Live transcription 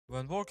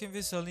When working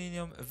with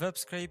Selenium, web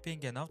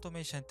scraping and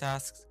automation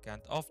tasks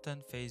can often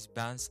face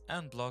bans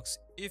and blocks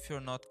if you're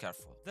not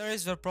careful. There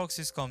is where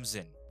proxies comes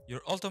in,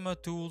 your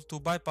ultimate tool to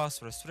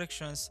bypass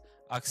restrictions,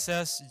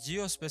 access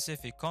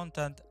geo-specific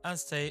content, and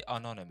stay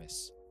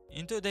anonymous.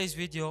 In today's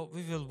video,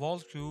 we will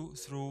walk you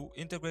through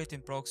integrating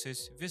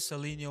proxies with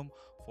Selenium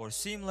for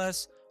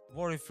seamless,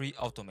 worry-free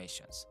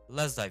automations.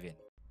 Let's dive in.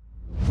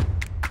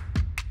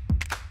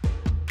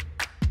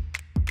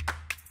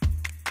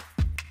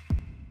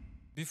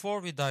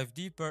 Before we dive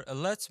deeper,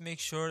 let's make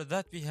sure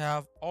that we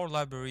have our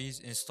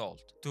libraries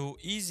installed. To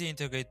easily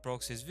integrate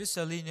proxies with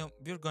Selenium,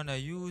 we're gonna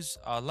use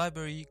a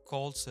library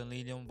called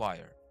Selenium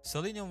Wire.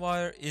 Selenium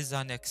Wire is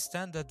an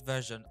extended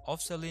version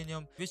of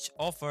Selenium which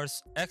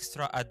offers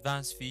extra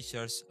advanced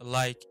features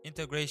like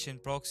integration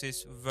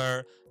proxies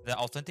where the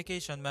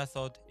authentication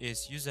method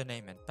is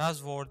username and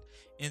password,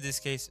 in this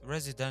case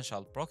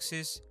residential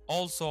proxies.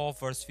 Also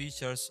offers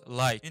features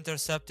like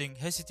intercepting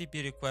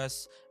HTTP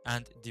requests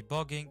and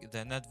debugging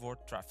the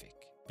network traffic.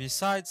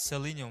 Besides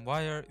Selenium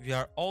Wire, we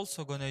are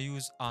also gonna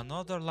use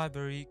another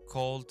library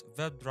called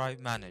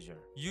webdriver-manager.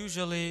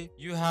 Usually,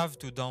 you have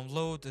to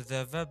download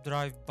the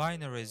WebDrive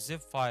binary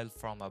zip file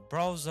from a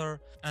browser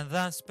and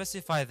then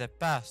specify the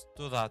path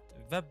to that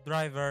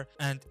WebDriver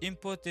and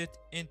input it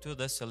into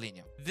the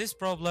Selenium. This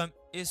problem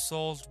is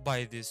solved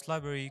by this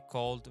library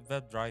called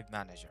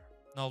webdriver-manager.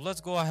 Now let's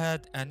go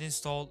ahead and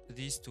install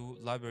these two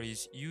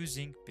libraries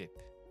using pip.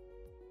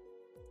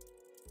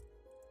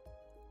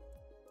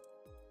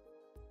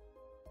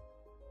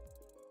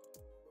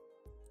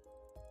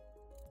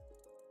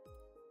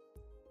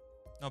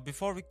 Now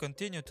before we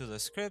continue to the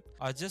script,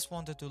 I just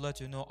wanted to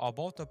let you know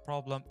about a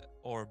problem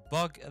or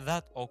bug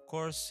that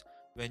occurs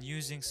when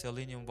using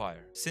Selenium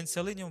Wire. Since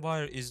Selenium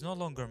Wire is no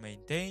longer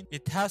maintained,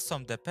 it has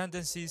some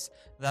dependencies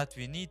that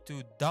we need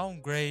to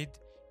downgrade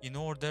in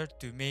order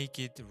to make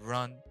it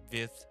run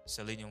with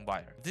Selenium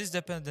Wire. This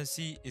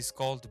dependency is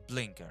called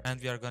Blinker, and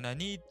we are gonna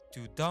need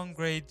to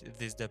downgrade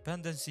this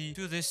dependency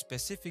to this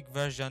specific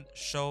version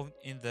shown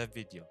in the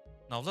video.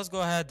 Now let's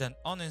go ahead and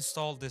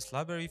uninstall this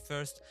library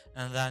first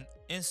and then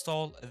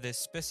install this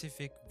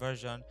specific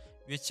version,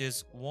 which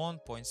is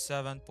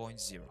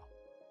 1.7.0.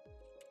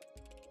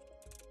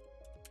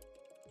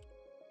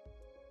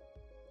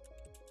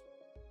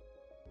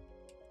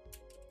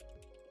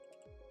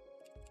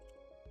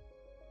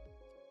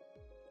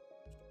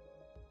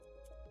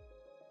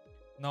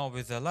 Now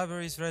with the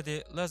libraries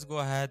ready, let's go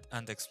ahead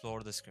and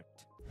explore the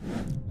script.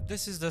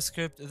 This is the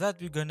script that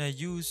we're gonna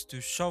use to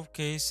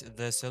showcase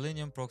the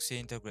Selenium proxy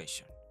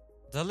integration.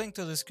 The link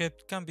to the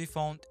script can be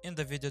found in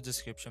the video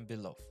description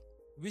below.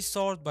 We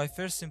start by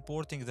first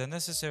importing the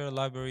necessary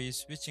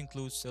libraries, which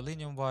include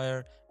Selenium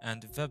Wire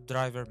and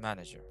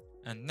webdriver-manager.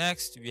 And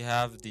next we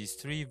have these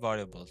three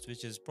variables,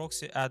 which is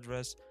proxy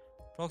address,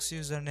 proxy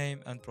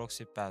username, and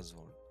proxy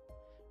password.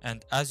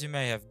 And as you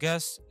may have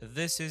guessed,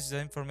 this is the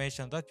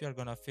information that we are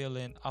gonna fill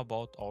in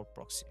about our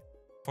proxy.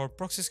 For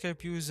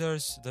ProxyScape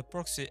users, the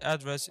proxy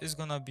address is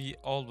gonna be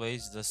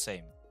always the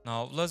same.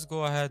 Now let's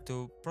go ahead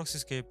to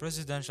ProxyScape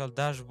residential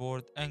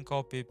dashboard and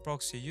copy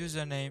proxy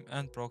username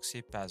and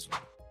proxy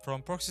password.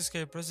 From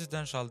ProxyScape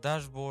residential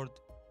dashboard,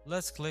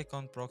 let's click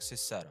on proxy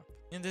setup.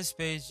 In this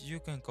page,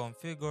 you can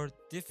configure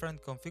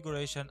different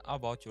configuration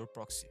about your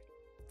proxy.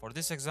 For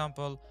this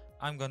example,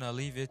 I'm gonna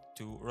leave it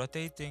to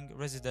rotating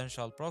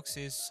residential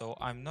proxies, so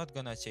I'm not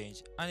gonna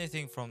change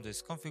anything from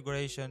this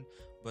configuration.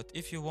 But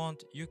if you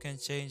want, you can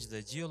change the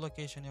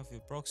geolocation of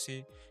your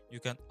proxy. You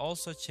can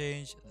also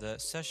change the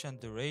session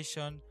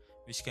duration,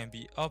 which can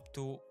be up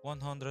to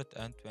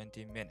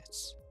 120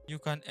 minutes. You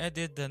can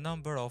edit the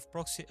number of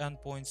proxy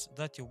endpoints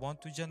that you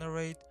want to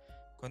generate,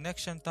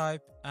 connection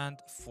type, and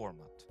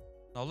format.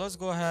 Now let's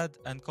go ahead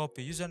and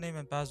copy username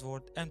and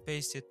password and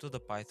paste it to the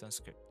Python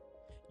script.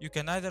 You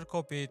can either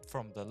copy it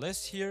from the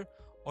list here,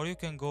 or you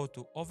can go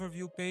to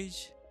overview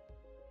page,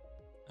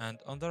 and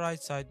on the right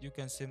side you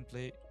can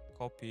simply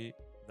copy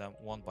them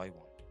one by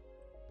one.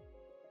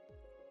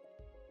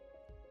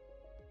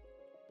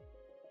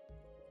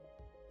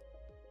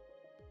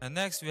 And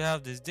next we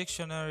have this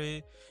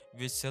dictionary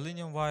which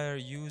Selenium Wire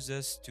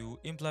uses to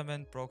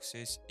implement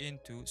proxies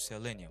into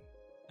Selenium.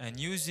 And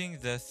using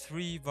the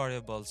three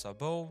variables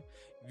above,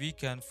 we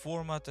can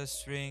format a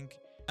string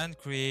and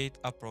create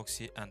a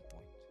proxy endpoint.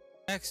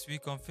 Next, we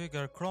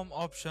configure Chrome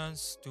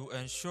options to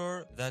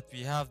ensure that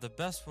we have the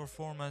best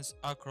performance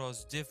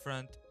across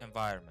different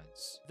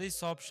environments.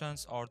 These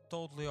options are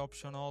totally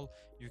optional.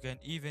 You can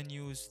even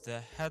use the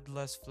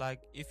headless flag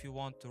if you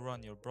want to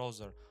run your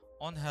browser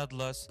on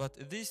headless,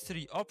 but these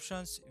three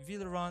options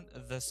will run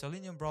the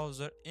Selenium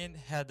browser in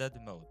headed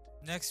mode.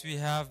 Next, we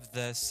have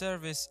the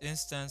service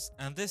instance,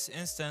 and this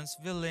instance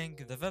will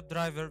link the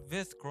WebDriver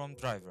with Chrome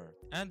driver,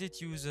 and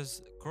it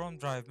uses Chrome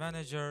Drive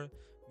Manager,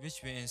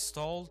 which we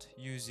installed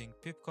using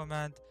pip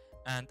command,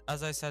 and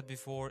as I said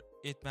before,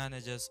 it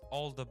manages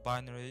all the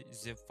binary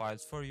zip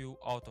files for you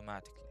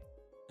automatically.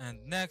 And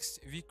next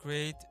we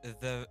create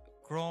the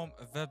Chrome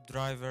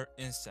WebDriver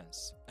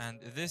instance, and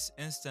this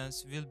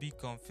instance will be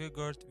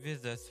configured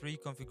with the three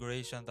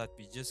configurations that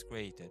we just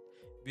created,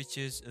 which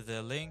is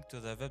the link to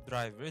the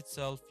WebDriver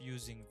itself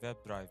using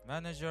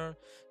webdriver-manager,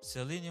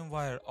 Selenium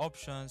Wire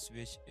options,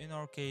 which in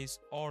our case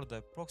are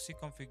the proxy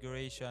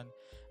configuration,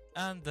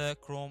 and the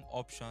Chrome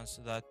options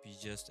that we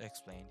just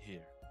explained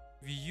here.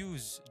 We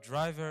use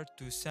driver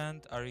to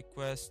send a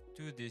request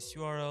to this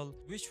URL,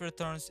 which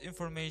returns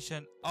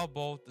information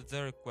about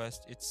the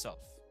request itself.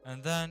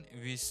 And then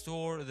we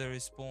store the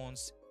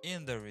response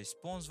in the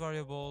response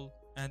variable,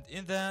 and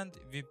in the end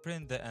we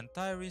print the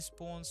entire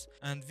response,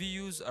 and we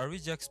use a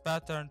regex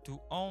pattern to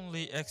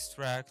only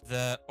extract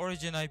the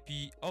origin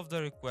IP of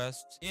the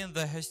request in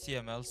the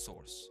HTML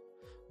source.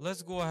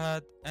 Let's go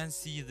ahead and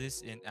see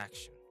this in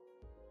action.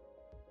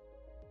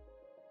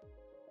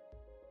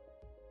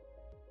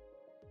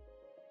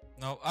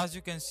 Now, as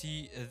you can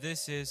see,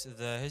 this is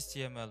the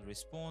HTML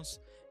response,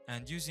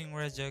 and using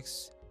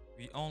regex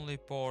we only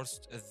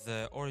parsed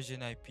the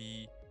origin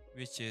IP,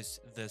 which is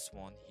this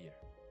one here.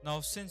 Now,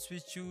 since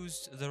we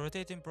choose the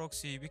rotating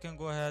proxy, we can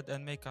go ahead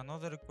and make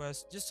another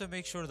request just to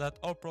make sure that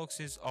our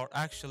proxies are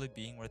actually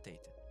being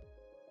rotated.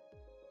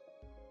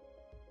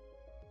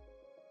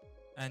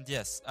 And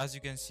yes, as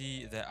you can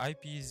see, the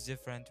IP is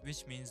different,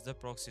 which means the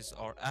proxies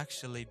are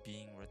actually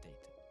being rotated.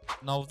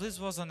 Now, this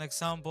was an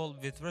example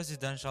with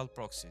residential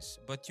proxies,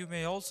 but you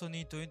may also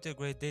need to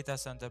integrate data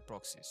center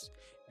proxies.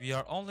 We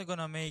are only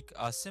gonna make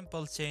a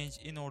simple change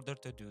in order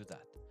to do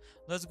that.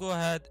 Let's go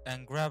ahead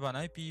and grab an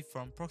IP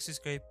from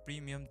ProxyScape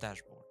Premium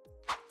Dashboard.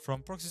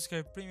 From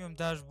ProxyScape Premium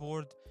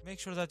Dashboard, make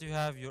sure that you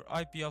have your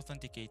IP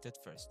authenticated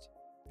first.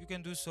 You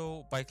can do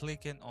so by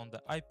clicking on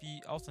the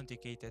IP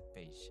authenticated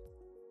page.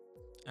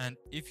 And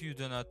if you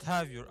do not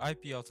have your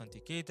IP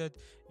authenticated,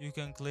 you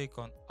can click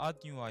on Add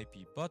New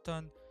IP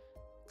button.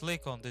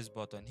 Click on this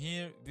button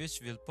here, which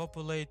will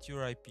populate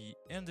your IP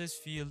in this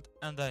field,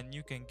 and then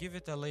you can give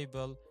it a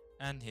label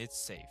and hit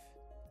save.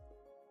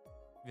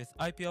 With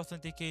IP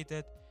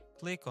authenticated,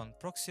 click on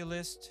proxy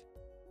list,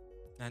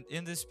 and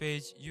in this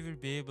page you will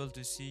be able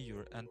to see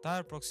your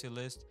entire proxy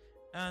list,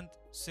 and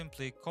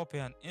simply copy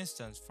an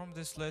instance from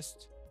this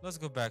list. Let's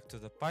go back to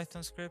the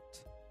Python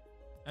script,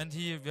 and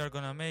here we are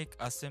gonna make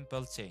a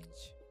simple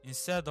change.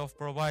 Instead of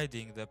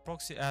providing the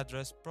proxy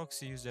address,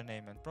 proxy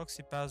username, and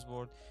proxy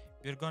password,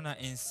 we're gonna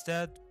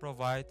instead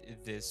provide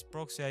this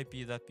proxy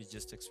IP that we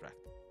just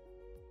extracted.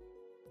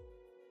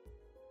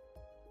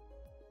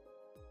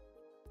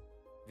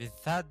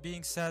 With that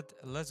being said,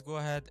 let's go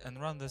ahead and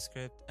run the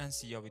script and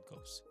see how it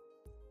goes.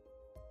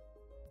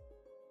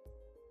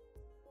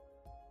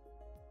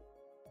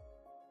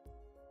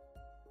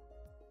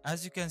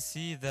 As you can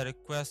see, the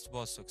request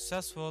was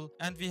successful,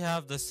 and we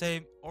have the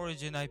same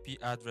origin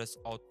IP address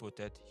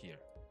outputted here.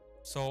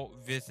 So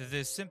with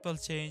this simple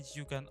change,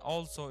 you can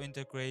also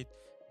integrate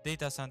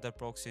data center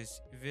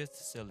proxies with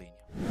Selenium.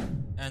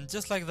 And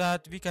just like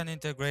that, we can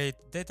integrate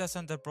data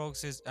center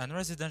proxies and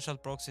residential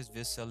proxies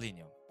with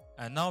Selenium.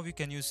 And now we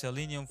can use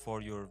Selenium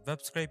for your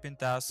web scraping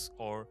tasks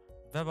or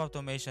web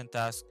automation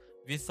tasks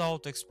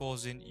without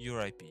exposing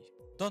your IP.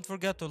 Don't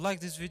forget to like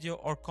this video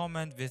or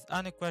comment with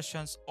any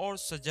questions or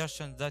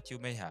suggestions that you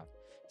may have.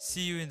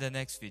 See you in the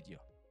next video.